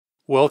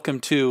Welcome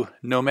to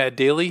Nomad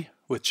Daily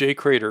with Jay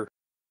Crater.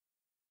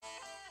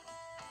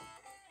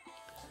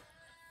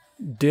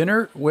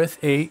 Dinner with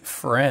a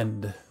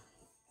friend.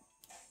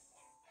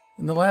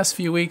 In the last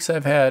few weeks,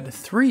 I've had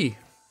 3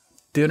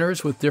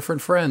 dinners with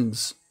different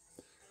friends.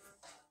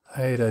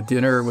 I had a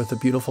dinner with a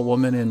beautiful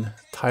woman in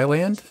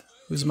Thailand,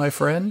 who's my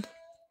friend.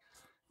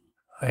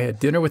 I had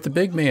dinner with the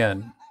big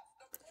man,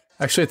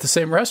 actually at the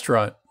same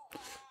restaurant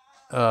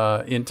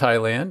in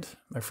Thailand,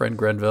 my friend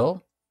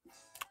Grenville.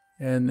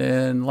 And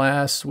then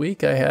last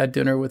week, I had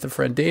dinner with a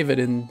friend David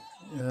in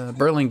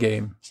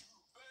Burlingame.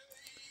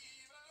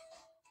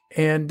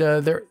 And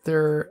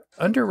they're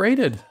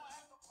underrated,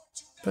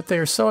 but they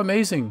are so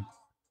amazing.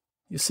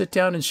 You sit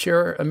down and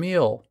share a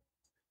meal.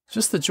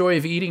 Just the joy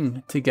of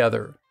eating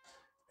together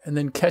and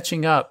then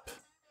catching up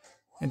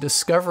and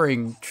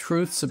discovering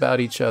truths about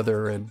each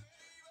other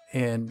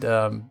and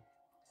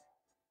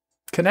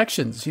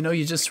connections. You know,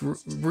 you just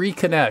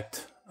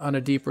reconnect on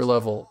a deeper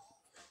level.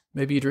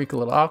 Maybe you drink a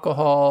little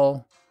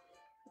alcohol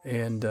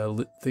and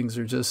things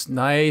are just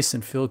nice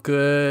and feel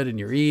good and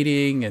you're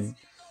eating, and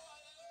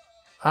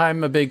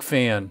I'm a big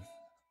fan.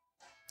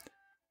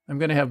 I'm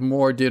going to have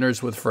more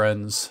dinners with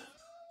friends.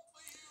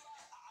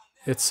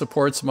 It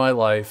supports my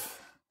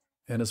life.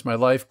 And as my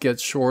life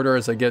gets shorter,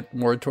 as I get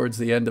more towards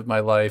the end of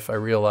my life, I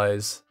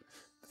realize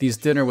these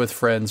dinner with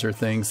friends are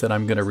things that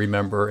I'm going to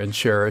remember and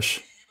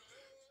cherish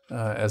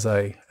as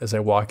I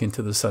walk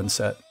into the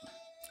sunset.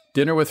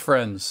 Dinner with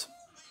friends.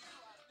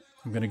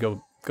 I'm going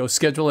to go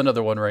schedule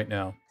another one right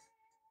now.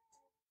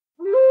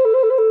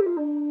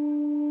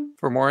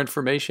 For more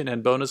information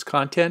and bonus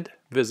content,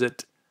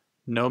 visit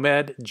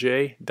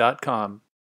nomadj.com.